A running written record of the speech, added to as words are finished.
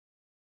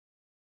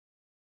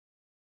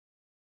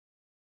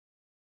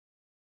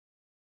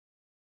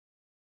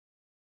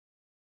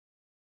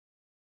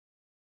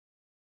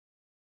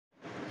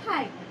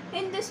Hi,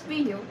 in this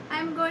video I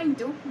am going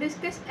to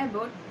discuss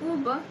about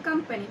Uber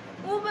company.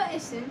 Uber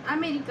is an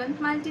American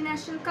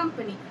multinational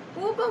company.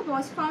 Uber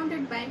was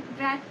founded by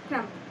Brad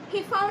Crump.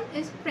 He found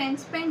his friend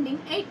spending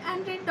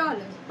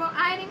 $800 for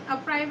hiring a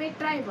private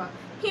driver.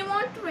 He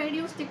wanted to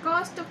reduce the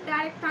cost of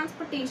direct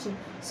transportation,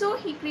 so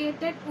he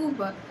created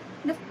Uber.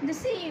 The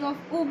CEO of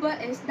Uber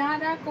is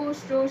Dara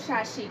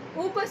Khosrowshahi.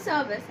 Uber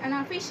serves an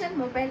official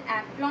mobile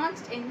app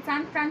launched in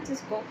San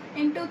Francisco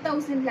in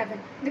 2011.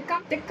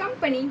 The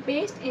company,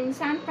 based in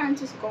San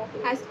Francisco,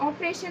 has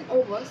operation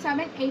over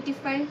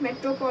 785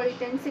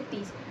 metropolitan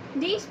cities.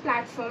 These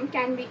platforms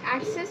can be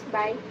accessed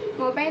by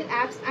mobile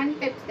apps and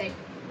websites.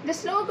 The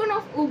slogan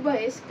of Uber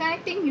is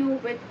connecting you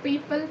with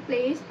people,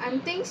 place,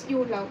 and things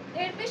you love.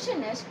 Their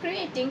mission is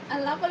creating a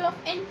level of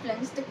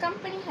influence the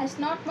company has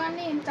not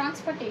only in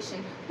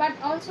transportation but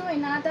also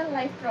in other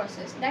life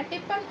processes that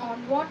depend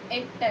on what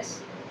it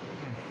does.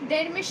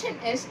 Their mission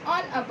is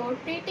all about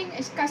treating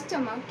its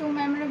customer to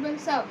memorable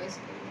service.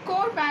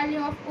 Core value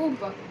of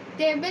Uber.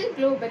 They build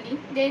globally,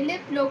 they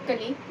live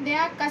locally, they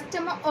are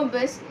customer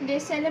obsessed, they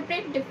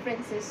celebrate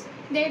differences,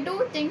 they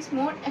do things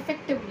more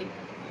effectively.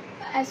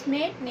 Has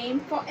made name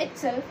for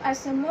itself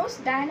as the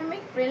most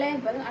dynamic,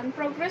 reliable and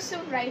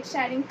progressive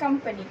ride-sharing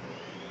company.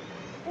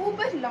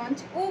 Uber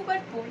launched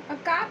Uber Pool, a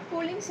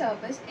carpooling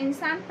service in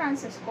San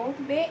Francisco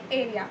Bay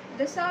Area.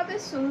 The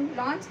service soon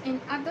launched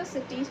in other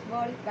cities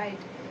worldwide.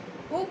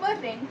 Uber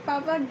Ring,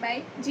 powered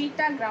by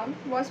Jita Ground,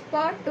 was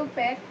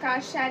peer-to-peer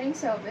car-sharing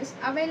service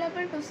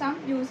available to some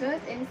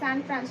users in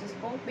San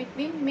Francisco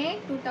between May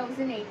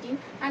 2018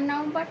 and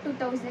November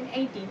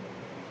 2018.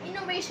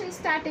 Innovation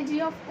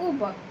strategy of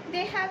Uber.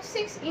 They have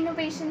 6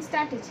 innovation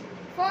strategies.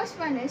 First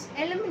one is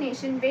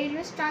elimination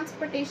various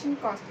transportation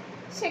costs.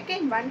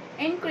 Second one,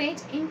 encourage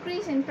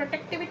increase in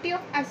productivity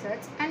of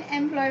assets and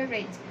employee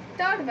rates.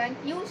 Third one,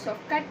 use of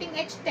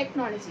cutting-edge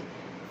technology.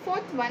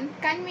 Fourth one,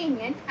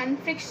 convenient and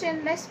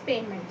frictionless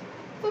payment.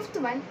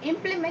 Fifth one,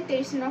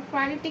 implementation of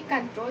quality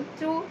control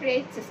through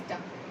rate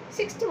system.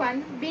 Sixth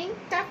one, being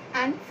tough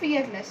and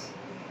fearless.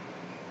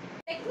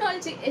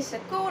 Technology is the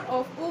core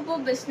of Uber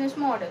business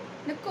model.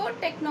 The core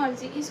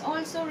technology is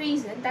also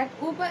reason that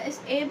Uber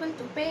is able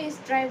to pay its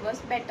drivers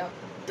better.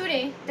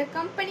 Today, the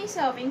company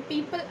serving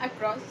people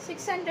across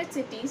 600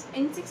 cities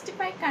in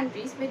 65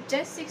 countries with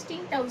just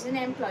 16,000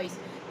 employees.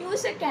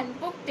 User can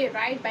book their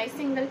ride by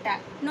single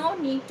tap. No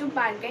need to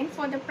bargain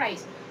for the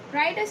price.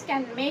 Riders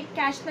can make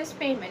cashless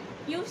payment.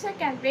 User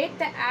can rate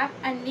the app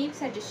and leave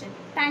suggestion.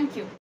 Thank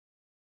you.